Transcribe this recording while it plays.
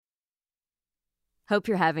Hope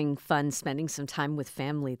you're having fun spending some time with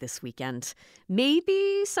family this weekend.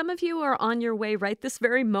 Maybe some of you are on your way right this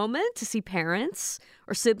very moment to see parents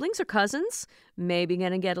or siblings or cousins. Maybe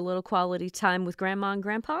going to get a little quality time with grandma and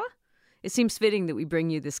grandpa. It seems fitting that we bring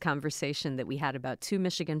you this conversation that we had about two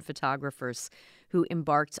Michigan photographers who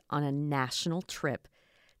embarked on a national trip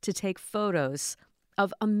to take photos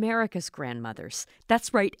of America's grandmothers.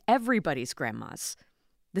 That's right, everybody's grandmas.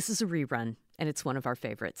 This is a rerun, and it's one of our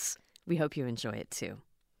favorites. We hope you enjoy it, too.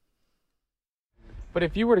 But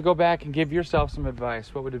if you were to go back and give yourself some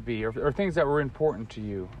advice, what would it be? Or things that were important to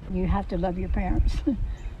you? You have to love your parents.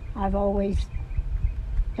 I've always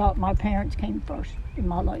thought my parents came first in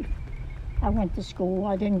my life. I went to school.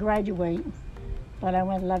 I didn't graduate, but I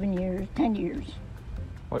went 10 years.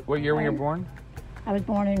 What year were you born? I was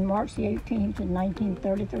born in March the 18th in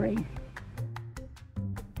 1933.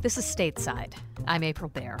 This is Stateside. I'm April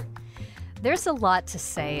Baer. There's a lot to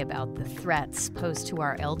say about the threats posed to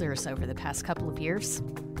our elders over the past couple of years.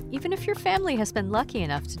 Even if your family has been lucky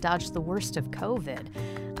enough to dodge the worst of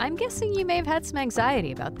COVID, I'm guessing you may have had some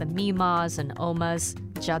anxiety about the mimas and omas,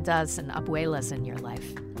 jadas and abuelas in your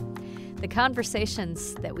life. The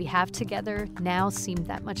conversations that we have together now seem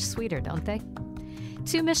that much sweeter, don't they?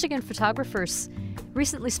 Two Michigan photographers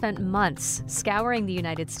recently spent months scouring the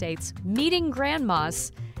United States, meeting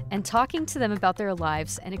grandmas, and talking to them about their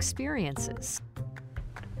lives and experiences.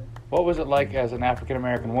 What was it like as an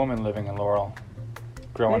African-American woman living in Laurel,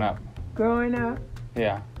 growing up? Growing up?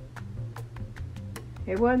 Yeah.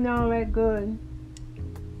 It wasn't all that good.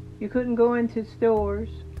 You couldn't go into stores.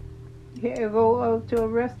 You had to go out to a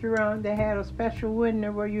restaurant that had a special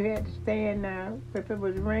window where you had to stand now. If it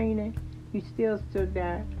was raining, you still stood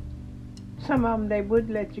there. Some of them, they would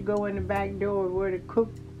let you go in the back door where the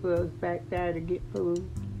cook was back there to get food.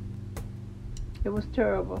 It was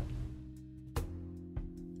terrible.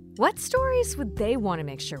 What stories would they want to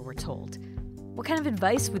make sure we're told? What kind of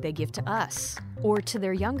advice would they give to us or to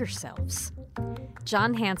their younger selves?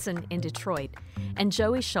 John Hanson in Detroit and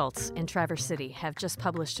Joey Schultz in Traverse City have just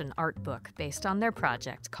published an art book based on their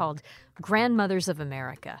project called Grandmothers of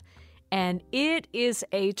America. And it is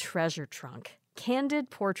a treasure trunk. Candid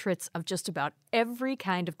portraits of just about every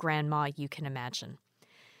kind of grandma you can imagine.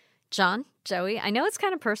 John, Joey, I know it's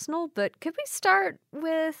kind of personal, but could we start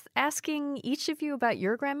with asking each of you about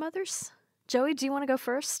your grandmothers? Joey, do you want to go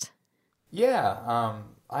first? Yeah,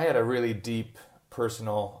 I had a really deep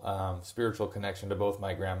personal spiritual connection to both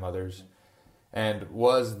my grandmothers, and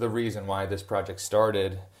was the reason why this project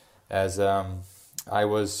started, as I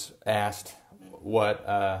was asked what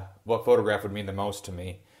photograph would mean the most to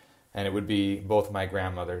me, and it would be both my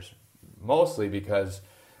grandmothers, mostly because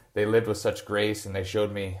they lived with such grace, and they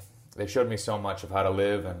showed me so much of how to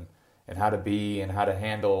live and how to be and how to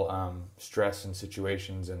handle stress and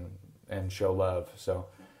situations and show love. So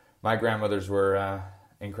my grandmothers were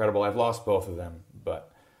incredible. I've lost both of them,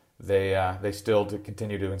 but they still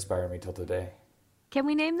continue to inspire me till today. Can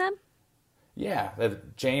we name them? Yeah,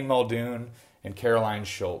 Jane Muldoon and Caroline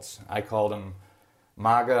Schultz. I called them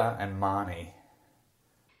Maga and Mani.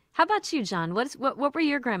 How about you, John? What were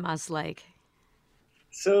your grandmas like?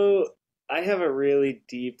 So I have a really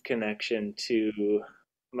deep connection to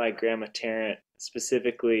my grandma Tarrant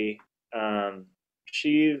specifically.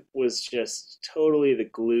 She was just totally the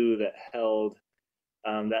glue that held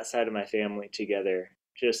that side of my family together.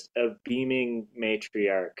 Just a beaming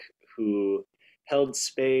matriarch who held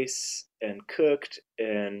space and cooked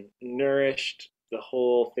and nourished the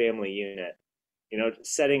whole family unit. You know,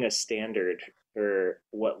 setting a standard for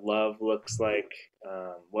what love looks like,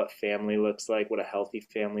 what family looks like, what a healthy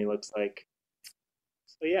family looks like.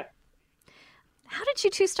 So, yeah. How did you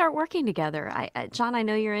two start working together? John, I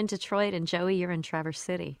know you're in Detroit, and Joey, you're in Traverse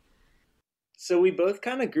City. So we both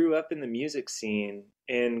kind of grew up in the music scene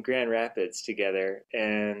in Grand Rapids together,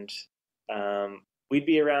 and we'd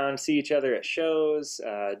be around, see each other at shows,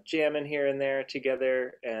 jamming here and there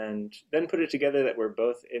together, and then put it together that we're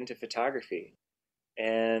both into photography.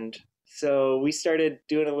 And so we started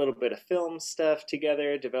doing a little bit of film stuff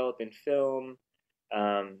together, developing film,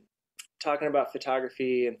 talking about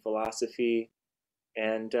photography and philosophy.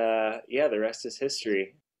 And yeah, the rest is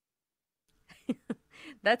history.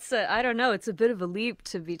 That's, I don't know, it's a bit of a leap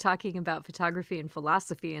to be talking about photography and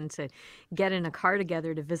philosophy and to get in a car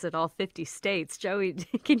together to visit all 50 states. Joey,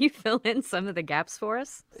 can you fill in some of the gaps for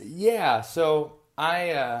us? Yeah, so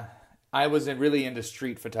I was really into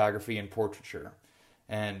street photography and portraiture.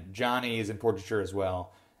 And Johnny is in portraiture as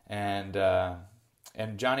well. And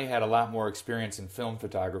Johnny had a lot more experience in film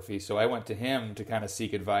photography, so I went to him to kind of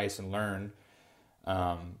seek advice and learn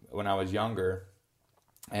when I was younger.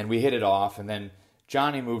 And we hit it off, and then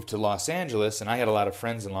Johnny moved to Los Angeles, and I had a lot of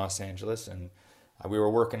friends in Los Angeles, and we were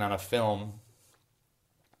working on a film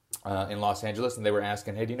in Los Angeles, and they were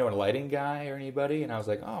asking, hey, do you know a lighting guy or anybody? And I was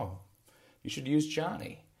like, oh, you should use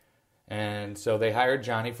Johnny. And so they hired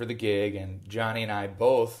Johnny for the gig, and Johnny and I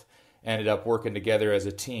both ended up working together as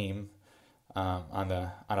a team on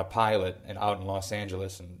a pilot and out in Los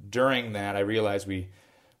Angeles. And during that, I realized we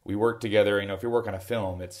worked together. If you're working on a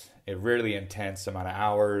film, it's a really intense amount of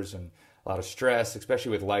hours and a lot of stress,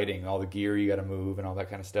 especially with lighting, all the gear you got to move and all that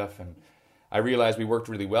kind of stuff. And I realized we worked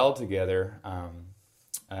really well together.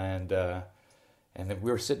 And then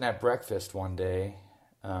we were sitting at breakfast one day,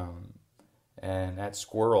 and at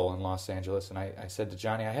Squirrel in Los Angeles, and I said to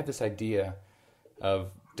Johnny, I have this idea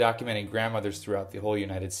of documenting grandmothers throughout the whole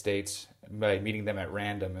United States by meeting them at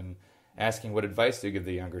random and asking what advice they give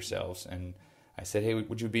the younger selves. And I said, hey,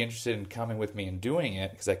 would you be interested in coming with me and doing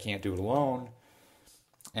it? Because I can't do it alone.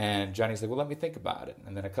 And Johnny's like, well, let me think about it.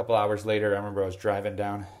 And then a couple hours later, I remember I was driving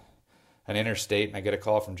down an interstate, and I get a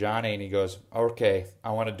call from Johnny, and he goes, okay,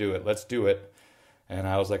 I want to do it. Let's do it. And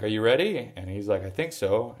I was like, are you ready? And he's like, I think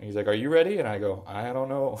so. And he's like, are you ready? And I go, I don't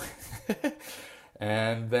know.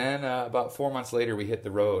 And then about 4 months later, we hit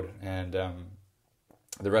the road, and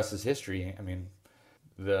the rest is history. I mean,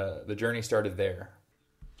 the journey started there.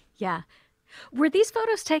 Yeah. Were these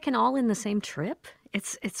photos taken all in the same trip?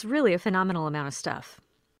 It's really a phenomenal amount of stuff.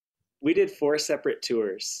 We did 4 separate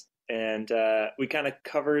tours, and we kind of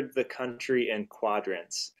covered the country in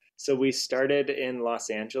quadrants. So we started in Los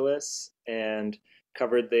Angeles and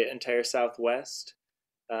covered the entire Southwest.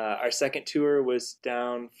 Our second tour was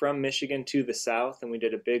down from Michigan to the South, and we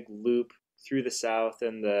did a big loop through the South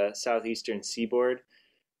and the southeastern seaboard.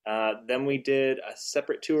 Then we did a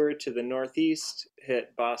separate tour to the Northeast,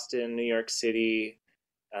 hit Boston, New York City,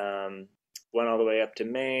 went all the way up to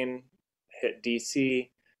Maine, hit DC.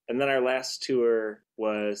 And then our last tour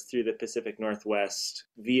was through the Pacific Northwest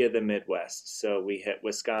via the Midwest. So we hit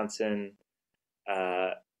Wisconsin,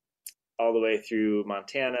 all the way through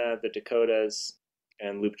Montana, the Dakotas,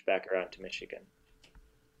 and looped back around to Michigan.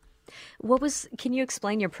 Can you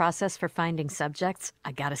explain your process for finding subjects?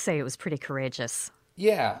 I gotta say, it was pretty courageous.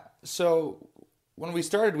 Yeah. So when we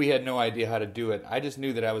started, we had no idea how to do it. I just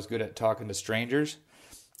knew that I was good at talking to strangers.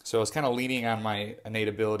 So I was kind of leaning on my innate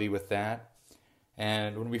ability with that.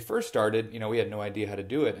 And when we first started, we had no idea how to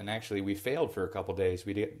do it. And actually, we failed for a couple days.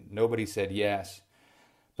 Nobody said yes.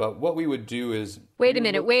 But what we would do is... Wait a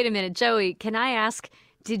minute. Joey, can I ask,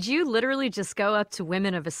 did you literally just go up to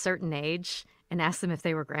women of a certain age and ask them if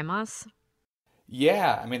they were grandmas?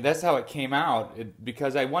 Yeah. I mean, that's how it came out.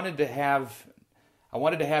 Because I wanted to have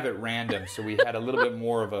it random. So we had a little bit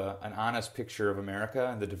more of an honest picture of America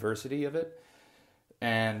and the diversity of it.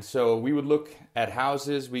 And so we would look at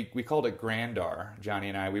houses. We called it Grandar, Johnny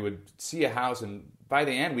and I. We would see a house, and by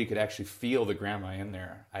the end, we could actually feel the grandma in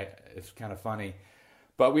there. It's kind of funny.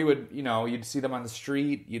 But we would, you'd see them on the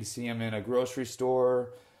street. You'd see them in a grocery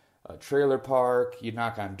store, a trailer park. You'd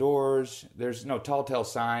knock on doors. There's no tall tale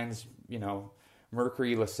signs,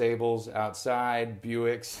 Mercury LeSables outside,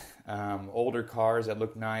 Buicks, older cars that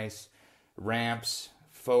look nice, ramps,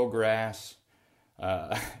 faux grass,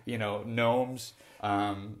 gnomes.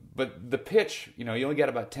 But the pitch, you only get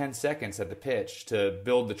about 10 seconds at the pitch to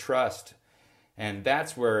build the trust. And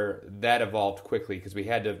that's where that evolved quickly, because we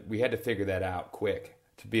had to figure that out quick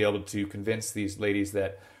to be able to convince these ladies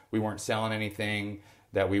that we weren't selling anything,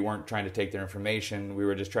 that we weren't trying to take their information. We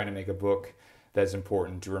were just trying to make a book that's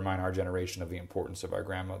important to remind our generation of the importance of our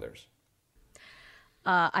grandmothers.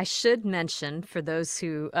 I should mention, for those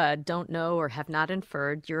who don't know or have not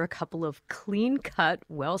inferred, you're a couple of clean-cut,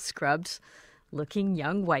 well-scrubbed looking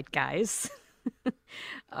young white guys.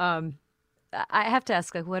 I have to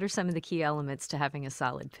ask, what are some of the key elements to having a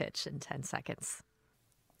solid pitch in 10 seconds?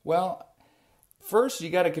 Well, first, you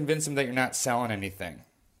got to convince them that you're not selling anything.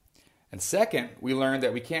 And second, we learned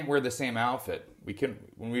that we can't wear the same outfit.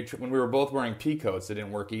 When we were both wearing pea coats, it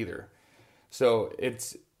didn't work either. So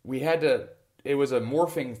it was a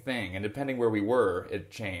morphing thing, and depending where we were,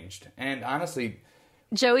 it changed. And honestly...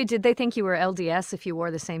 Joey, did they think you were LDS if you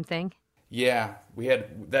wore the same thing? Yeah, we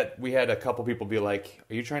had a couple people be like,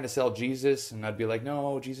 "Are you trying to sell Jesus?" And I'd be like,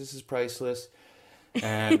 "No, Jesus is priceless."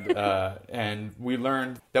 And and we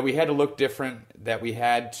learned that we had to look different, that we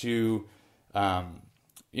had to,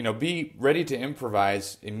 be ready to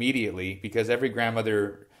improvise immediately, because every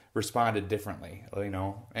grandmother responded differently,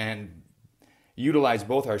 and utilize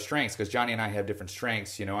both our strengths, because Johnny and I have different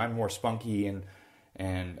strengths. I'm more spunky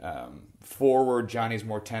and forward. Johnny's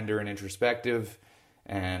more tender and introspective.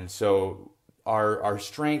 And so our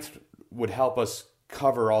strength would help us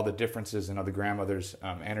cover all the differences in other grandmothers'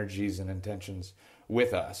 energies and intentions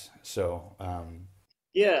with us. So,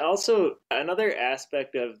 yeah, also another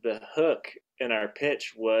aspect of the hook in our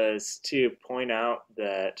pitch was to point out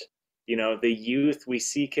that, the youth, we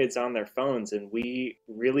see kids on their phones, and we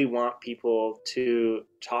really want people to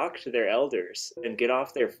talk to their elders and get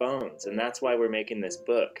off their phones. And that's why we're making this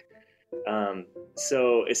book.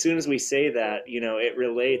 So as soon as we say that, it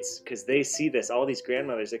relates, because they see this, all these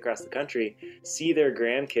grandmothers across the country see their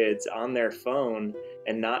grandkids on their phone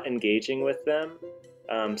and not engaging with them.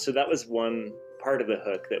 So that was one part of the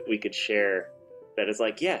hook that we could share, that is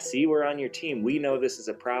like, yeah, see, we're on your team. We know this is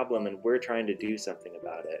a problem and we're trying to do something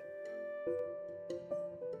about it.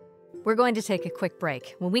 We're going to take a quick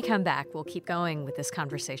break. When we come back, we'll keep going with this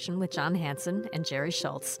conversation with John Hanson and Jerry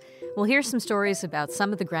Schultz. We'll hear some stories about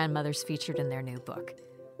some of the grandmothers featured in their new book.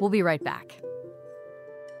 We'll be right back.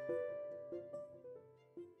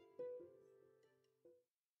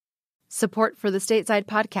 Support for the Stateside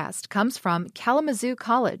podcast comes from Kalamazoo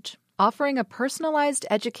College, offering a personalized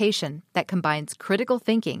education that combines critical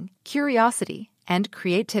thinking, curiosity, and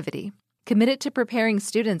creativity. Committed to preparing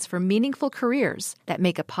students for meaningful careers that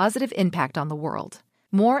make a positive impact on the world.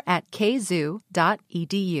 More at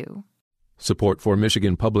kzoo.edu. Support for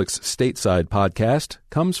Michigan Public's Stateside podcast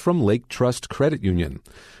comes from Lake Trust Credit Union,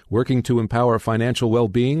 working to empower financial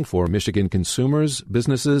well-being for Michigan consumers,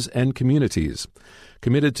 businesses, and communities.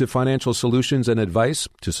 Committed to financial solutions and advice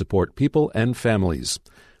to support people and families.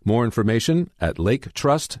 More information at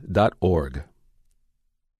laketrust.org.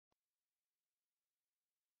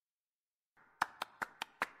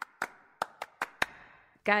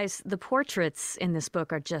 Guys, the portraits in this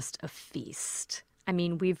book are just a feast. I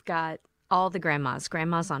mean, we've got all the grandmas.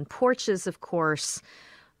 Grandmas on porches, of course.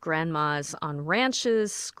 Grandmas on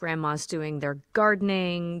ranches. Grandmas doing their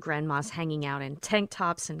gardening. Grandmas hanging out in tank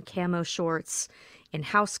tops and camo shorts, in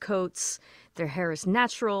house coats. Their hair is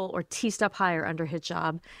natural or teased up higher under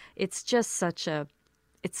hijab. It's just such a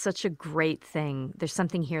great thing. There's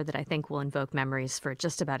something here that I think will invoke memories for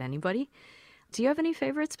just about anybody. Do you have any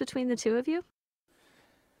favorites between the two of you?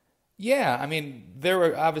 Yeah, I mean, there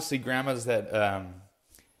were obviously grandmas that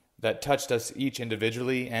that touched us each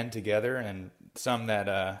individually and together, and some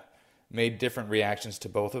that made different reactions to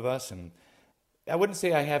both of us. And I wouldn't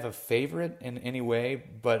say I have a favorite in any way,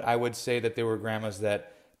 but I would say that there were grandmas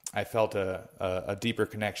that I felt a deeper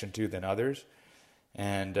connection to than others.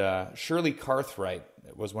 And Shirley Carthright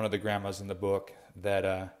was one of the grandmas in the book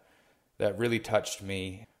that really touched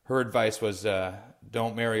me. Her advice was,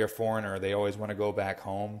 don't marry a foreigner. They always want to go back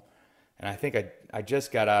home. And I think I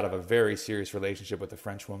just got out of a very serious relationship with a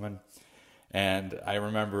French woman. And I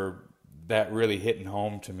remember that really hitting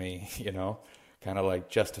home to me, kind of like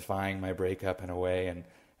justifying my breakup in a way.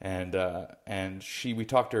 And we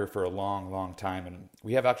talked to her for a long, long time. And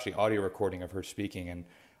we have actually audio recording of her speaking. And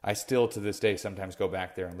I still, to this day, sometimes go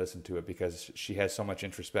back there and listen to it because she has so much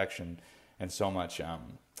introspection and so much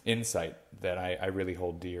insight that I really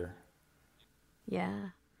hold dear. Yeah.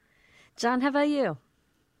 John, how about you?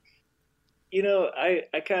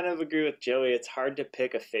 I kind of agree with Joey. It's hard to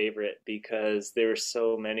pick a favorite because there were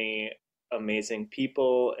so many amazing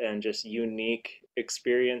people and just unique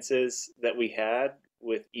experiences that we had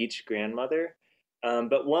with each grandmother.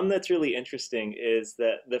 But one that's really interesting is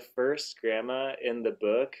that the first grandma in the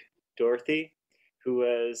book, Dorothy, who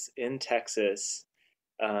was in Texas,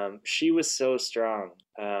 she was so strong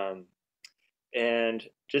and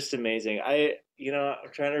just amazing. I'm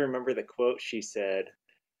trying to remember the quote she said.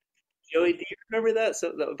 Joey, do you remember that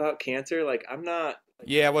about cancer? Like, I'm not.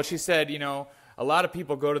 Yeah, well, she said, a lot of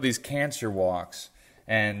people go to these cancer walks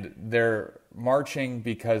and they're marching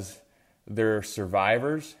because they're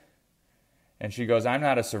survivors. And she goes, I'm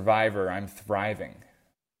not a survivor, I'm thriving.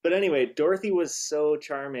 But anyway, Dorothy was so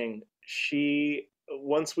charming.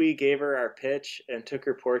 Once we gave her our pitch and took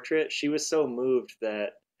her portrait, she was so moved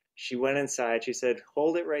that she went inside. She said,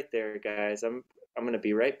 hold it right there, guys. I'm going to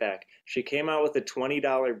be right back. She came out with a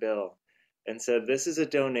 $20 bill and said, this is a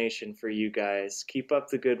donation for you guys. Keep up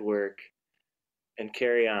the good work and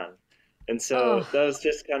carry on. And so that was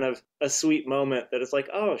just kind of a sweet moment that it's like,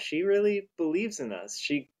 oh, she really believes in us.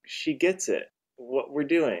 She gets it, what we're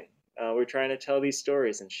doing. We're trying to tell these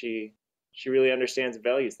stories, and she really understands and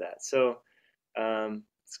values that. So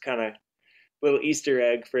it's kind of a little Easter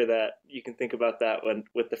egg for that. You can think about that one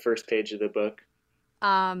with the first page of the book.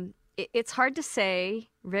 It's hard to say,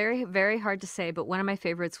 very, very hard to say, but one of my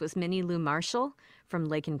favorites was Minnie Lou Marshall from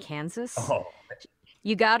Lake, Kansas. Oh.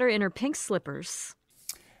 You got her in her pink slippers.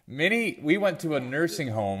 Minnie, we went to a nursing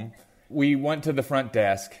home. We went to the front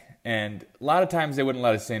desk, and a lot of times they wouldn't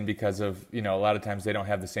let us in because of, a lot of times they don't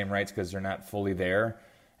have the same rights because they're not fully there,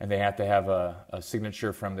 and they have to have a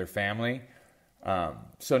signature from their family.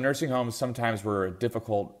 So nursing homes sometimes were a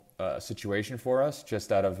difficult situation for us,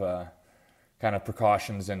 just out of kind of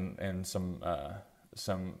precautions and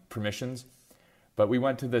some permissions. But we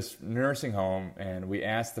went to this nursing home and we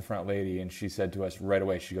asked the front lady, and she said to us right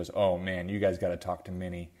away, she goes, "Oh man, you guys got to talk to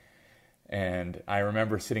Minnie." And I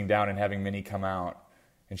remember sitting down and having Minnie come out,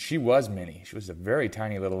 and she was Minnie. She was a very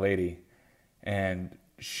tiny little lady, and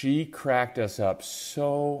she cracked us up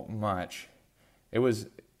so much. It was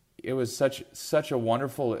such a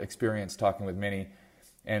wonderful experience talking with Minnie.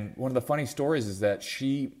 And one of the funny stories is that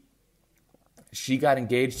she got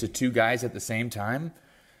engaged to two guys at the same time.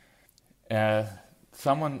 Her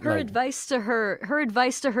advice to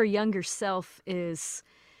her younger self is,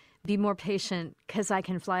 be more patient because I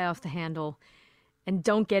can fly off the handle, and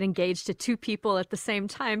don't get engaged to two people at the same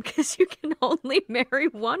time because you can only marry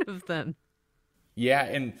one of them. Yeah,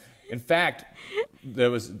 and in fact,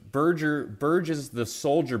 there was Burgess, the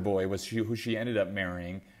soldier boy, who she ended up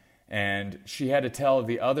marrying, and she had to tell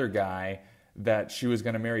the other guy that she was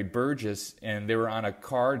going to marry Burgess, and they were on a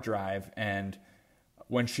car drive, and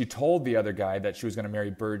when she told the other guy that she was going to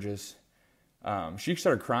marry Burgess, she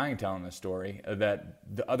started crying telling the story, that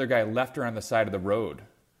the other guy left her on the side of the road.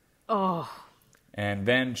 Oh. And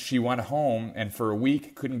then she went home and for a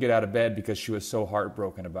week couldn't get out of bed because she was so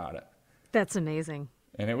heartbroken about it. That's amazing.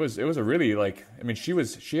 And it was a really,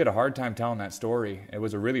 she had a hard time telling that story. It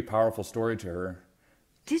was a really powerful story to her.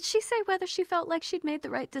 Did she say whether she felt like she'd made the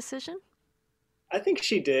right decision? I think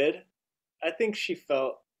she did. I think she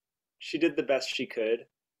felt she did the best she could.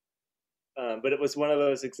 But it was one of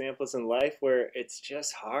those examples in life where it's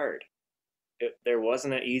just hard. There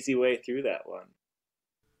wasn't an easy way through that one.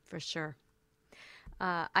 For sure.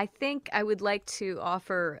 I think I would like to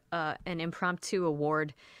offer an impromptu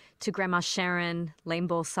award to Grandma Sharon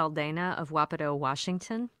Lambo Saldana of Wapato,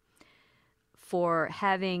 Washington, for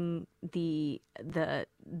having the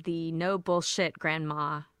no bullshit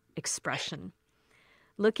grandma expression.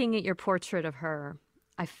 Looking at your portrait of her,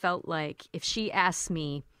 I felt like if she asked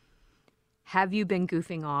me, have you been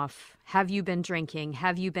goofing off? Have you been drinking?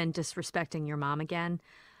 Have you been disrespecting your mom again?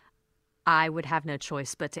 I would have no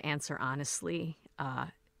choice but to answer honestly.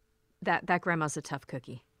 That grandma's a tough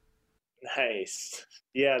cookie. Nice.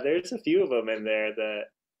 Yeah, there's a few of them in there that,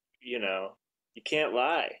 you can't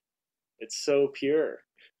lie. It's so pure.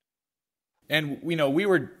 And,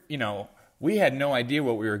 we had no idea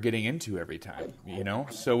what we were getting into every time,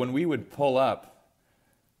 So when we would pull up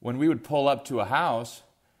to a house,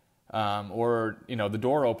 or, the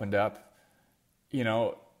door opened up,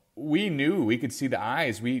 we knew we could see the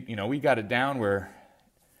eyes. We got it down where,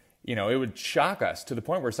 it would shock us to the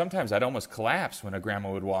point where sometimes I'd almost collapse when a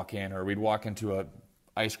grandma would walk in, or we'd walk into a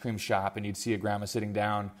ice cream shop and you'd see a grandma sitting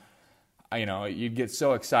down. You'd get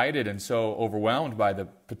so excited and so overwhelmed by the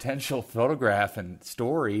potential photograph and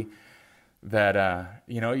story that,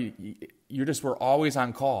 you just were always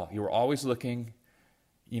on call. You were always looking.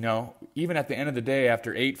 Even at the end of the day,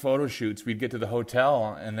 after 8 photo shoots, we'd get to the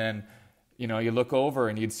hotel and then, you look over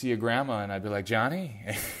and you'd see a grandma and I'd be like, "Johnny?"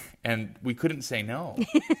 And we couldn't say no.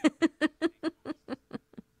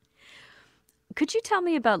 Could you tell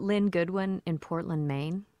me about Lynn Goodwin in Portland,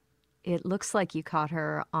 Maine? It looks like you caught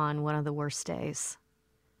her on one of the worst days.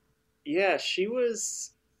 Yeah, she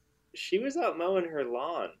was out mowing her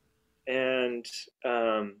lawn, and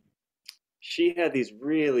she had these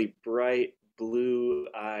really bright blue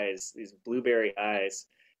eyes, these blueberry eyes,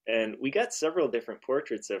 and we got several different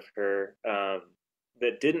portraits of her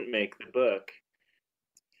that didn't make the book.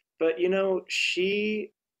 But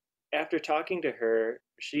she, after talking to her,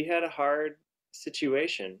 she had a hard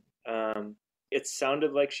situation. It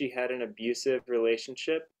sounded like she had an abusive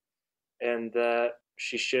relationship and that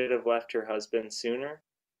she should have left her husband sooner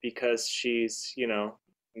because she's,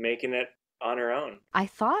 making it on her own. I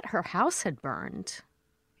thought her house had burned.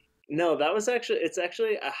 No, it's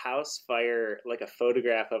actually a house fire, like a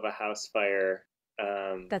photograph of a house fire.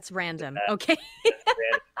 That's random. Okay. That's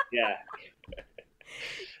random. Yeah.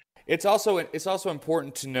 It's also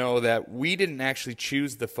important to know that we didn't actually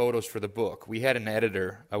choose the photos for the book. We had an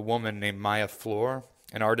editor, a woman named Maya Floor,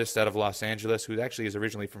 an artist out of Los Angeles who actually is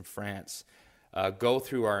originally from France, go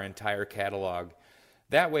through our entire catalog.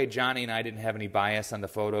 That way, Johnny and I didn't have any bias on the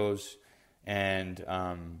photos, and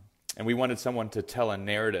we wanted someone to tell a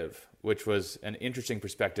narrative, which was an interesting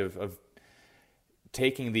perspective of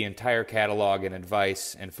taking the entire catalog and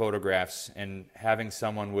advice and photographs and having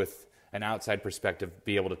someone with an outside perspective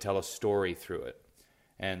be able to tell a story through it.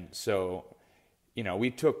 And so,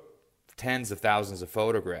 we took tens of thousands of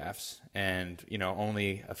photographs and,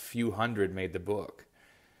 only a few hundred made the book.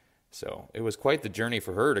 So it was quite the journey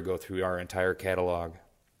for her to go through our entire catalog.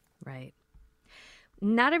 Right.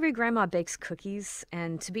 Not every grandma bakes cookies,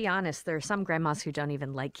 and to be honest, there are some grandmas who don't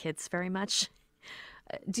even like kids very much.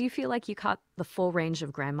 Do you feel like you caught the full range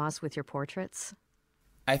of grandmas with your portraits?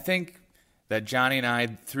 I think that Johnny and I,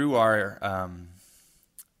 through our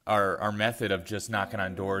method of just knocking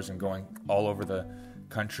on doors and going all over the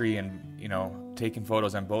country and, taking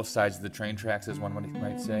photos on both sides of the train tracks, as one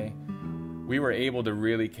might say, we were able to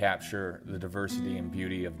really capture the diversity and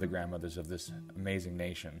beauty of the grandmothers of this amazing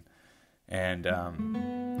nation. And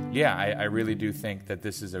I really do think that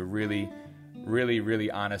this is a really, really, really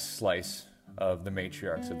honest slice of the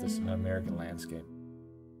matriarchs of this American landscape.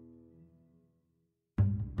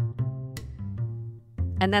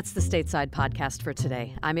 And that's the Stateside Podcast for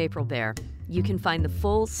today. I'm April Baer. You can find the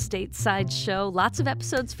full Stateside show, lots of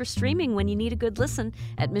episodes for streaming when you need a good listen,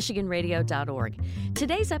 at michiganradio.org.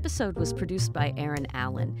 Today's episode was produced by Aaron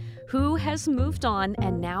Allen, who has moved on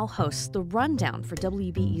and now hosts The Rundown for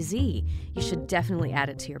WBEZ. You should definitely add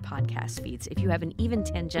it to your podcast feeds if you have an even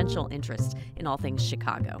tangential interest in all things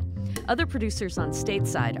Chicago. Other producers on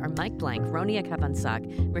Stateside are Mike Blank, Ronia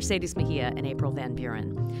Kabansag, Mercedes Mejia, and April Van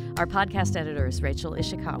Buren. Our podcast editor is Rachel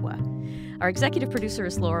Ishikawa. Our executive producer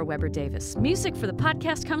is Laura Weber Davis. Music for the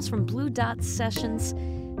podcast comes from Blue Dot Sessions.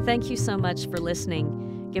 Thank you so much for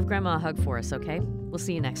listening. Give Grandma a hug for us, okay? We'll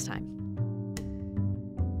see you next time.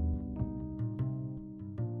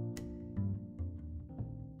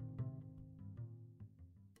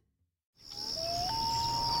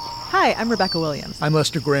 Hi, I'm Rebecca Williams. I'm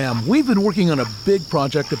Lester Graham. We've been working on a big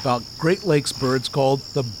project about Great Lakes birds called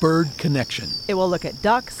the Bird Connection. It will look at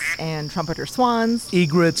ducks and trumpeter swans,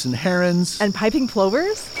 egrets and herons, and piping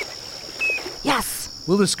plovers. Yes!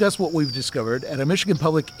 We'll discuss what we've discovered at a Michigan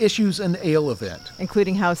Public Issues and Ale event,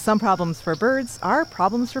 including how some problems for birds are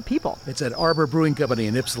problems for people. It's at Arbor Brewing Company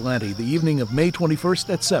in Ypsilanti, the evening of May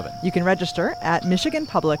 21st at 7. You can register at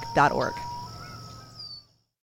michiganpublic.org.